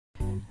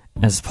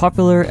As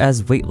popular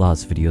as weight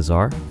loss videos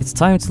are, it's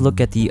time to look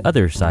at the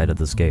other side of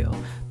the scale.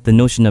 The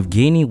notion of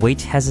gaining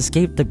weight has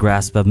escaped the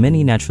grasp of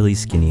many naturally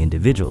skinny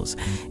individuals.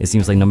 It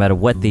seems like no matter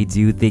what they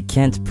do, they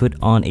can't put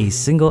on a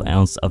single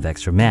ounce of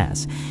extra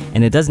mass.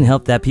 And it doesn't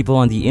help that people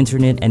on the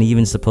internet and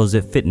even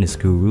supposed fitness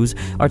gurus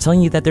are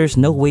telling you that there's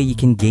no way you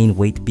can gain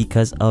weight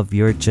because of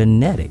your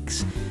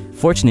genetics.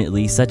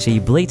 Fortunately, such a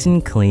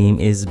blatant claim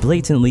is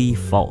blatantly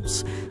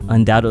false.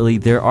 Undoubtedly,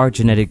 there are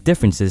genetic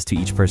differences to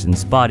each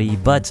person's body,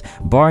 but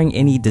barring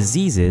any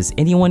diseases,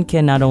 anyone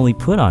can not only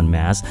put on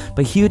mass,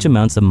 but huge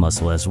amounts of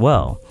muscle as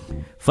well.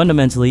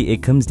 Fundamentally,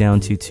 it comes down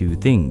to two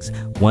things.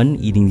 One,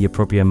 eating the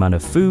appropriate amount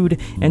of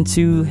food, and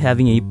two,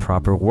 having a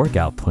proper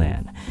workout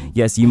plan.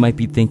 Yes, you might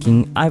be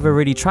thinking, I've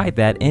already tried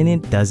that and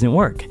it doesn't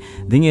work.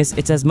 Thing is,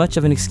 it's as much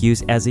of an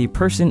excuse as a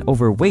person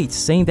overweight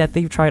saying that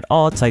they've tried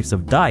all types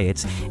of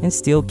diets and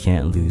still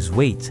can't lose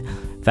weight.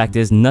 Fact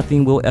is,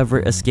 nothing will ever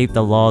escape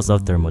the laws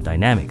of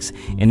thermodynamics.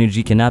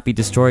 Energy cannot be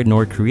destroyed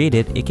nor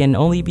created, it can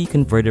only be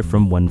converted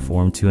from one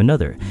form to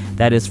another.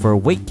 That is, for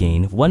weight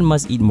gain, one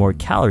must eat more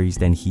calories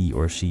than he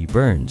or she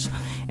burns.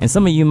 And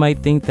some of you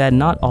might think that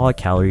not all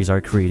calories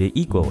are created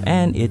equal,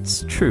 and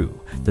it's true.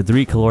 The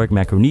 3 caloric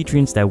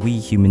macronutrients that we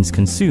humans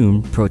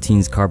consume,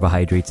 proteins,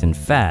 carbohydrates, and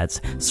fats,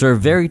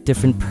 serve very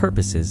different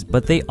purposes,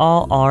 but they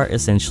all are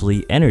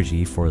essentially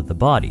energy for the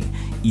body.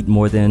 Eat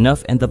more than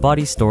enough and the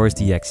body stores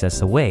the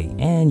excess away,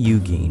 and you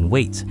gain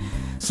weight.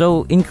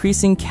 So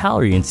increasing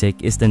calorie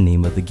intake is the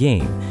name of the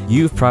game.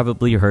 You've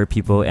probably heard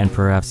people and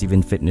perhaps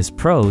even fitness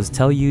pros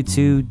tell you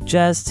to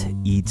just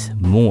eat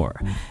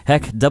more.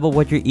 Heck, double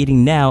what you're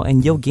eating now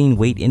and you'll gain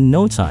weight in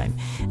no time.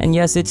 And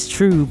yes, it's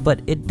true,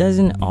 but it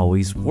doesn't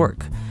always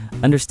work.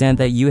 Understand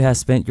that you have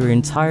spent your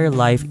entire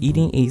life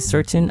eating a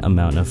certain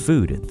amount of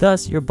food.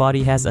 Thus, your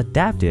body has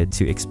adapted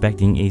to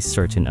expecting a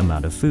certain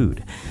amount of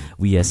food.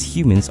 We as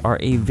humans are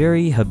a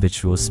very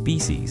habitual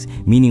species,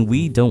 meaning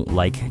we don't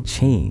like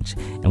change.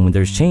 And when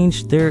there's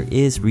change, there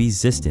is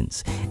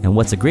resistance. And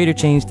what's a greater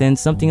change than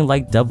something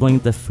like doubling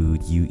the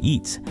food you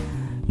eat?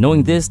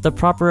 Knowing this, the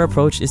proper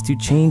approach is to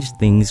change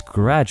things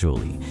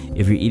gradually.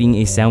 If you're eating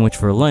a sandwich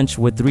for lunch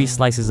with 3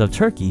 slices of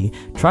turkey,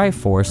 try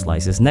 4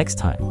 slices next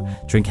time.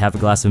 Drink half a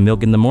glass of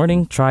milk in the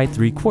morning, try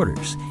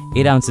 3/4.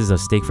 8 ounces of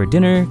steak for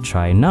dinner,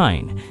 try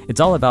 9. It's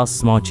all about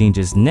small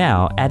changes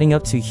now, adding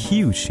up to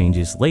huge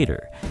changes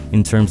later.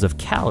 In terms of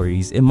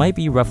calories, it might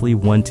be roughly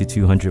 100 to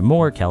 200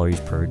 more calories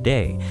per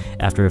day.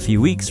 After a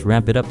few weeks,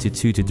 ramp it up to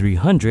 200 to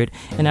 300,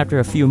 and after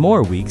a few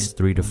more weeks,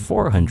 300 to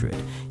 400.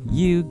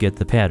 You get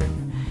the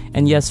pattern.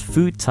 And yes,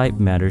 food type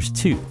matters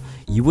too.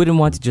 You wouldn't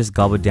want to just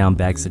gobble down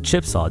bags of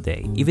chips all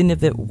day, even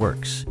if it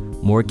works.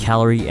 More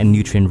calorie and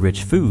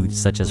nutrient-rich foods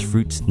such as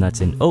fruits,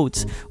 nuts, and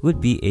oats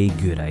would be a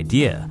good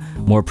idea.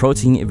 More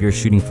protein if you're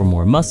shooting for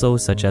more muscle,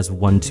 such as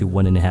 1 to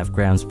 1.5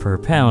 grams per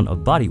pound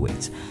of body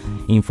weight.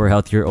 Aim for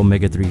healthier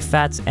omega-3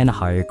 fats and a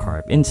higher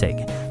carb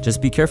intake.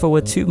 Just be careful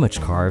with too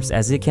much carbs,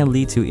 as it can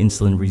lead to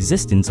insulin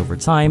resistance over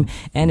time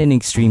and in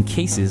extreme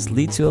cases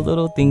lead to a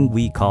little thing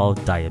we call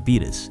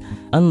diabetes.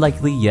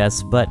 Unlikely,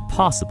 yes, but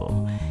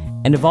possible.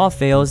 And if all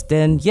fails,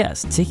 then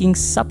yes, taking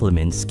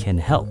supplements can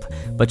help,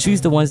 but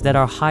choose the ones that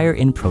are higher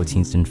in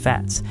proteins than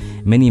fats.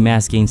 Many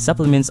mass gain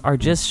supplements are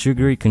just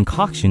sugary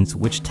concoctions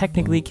which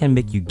technically can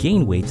make you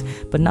gain weight,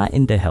 but not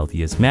in the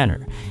healthiest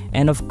manner.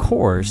 And of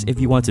course, if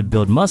you want to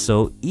build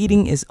muscle,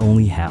 eating is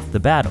only half the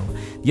battle.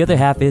 The other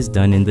half is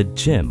done in the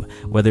gym.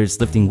 Whether it's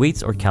lifting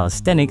weights or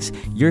calisthenics,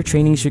 your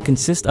training should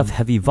consist of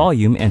heavy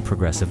volume and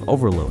progressive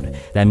overload.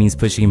 That means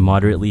pushing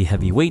moderately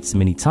heavy weights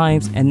many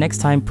times, and next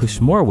time push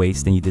more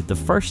weights than you did the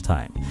first time.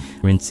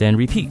 Rinse and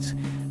repeat.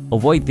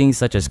 Avoid things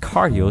such as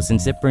cardio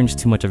since it burns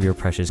too much of your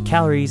precious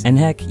calories, and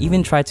heck,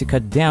 even try to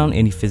cut down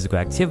any physical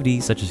activity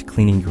such as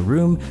cleaning your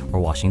room or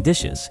washing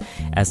dishes.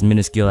 As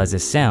minuscule as it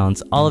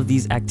sounds, all of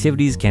these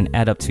activities can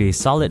add up to a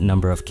solid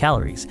number of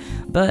calories,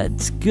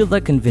 but good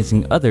luck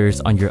convincing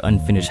others on your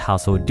unfinished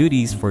household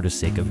duties for the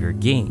sake of your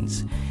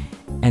gains.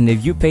 And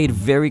if you paid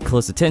very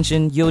close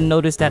attention, you'll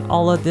notice that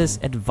all of this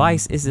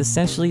advice is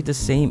essentially the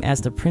same as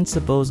the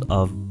principles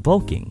of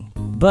bulking.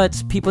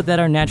 But people that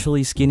are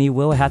naturally skinny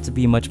will have to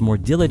be much more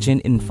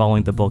diligent in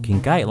following the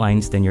bulking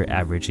guidelines than your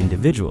average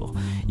individual.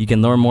 You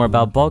can learn more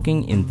about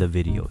bulking in the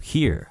video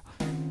here.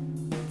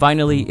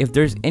 Finally, if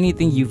there's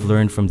anything you've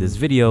learned from this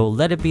video,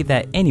 let it be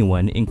that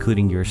anyone,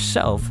 including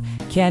yourself,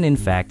 can in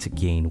fact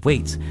gain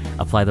weight.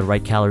 Apply the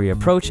right calorie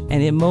approach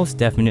and it most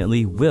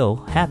definitely will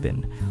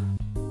happen.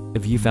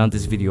 If you found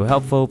this video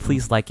helpful,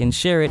 please like and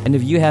share it, and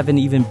if you have an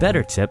even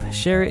better tip,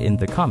 share it in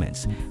the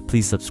comments.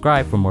 Please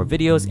subscribe for more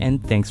videos,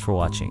 and thanks for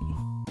watching.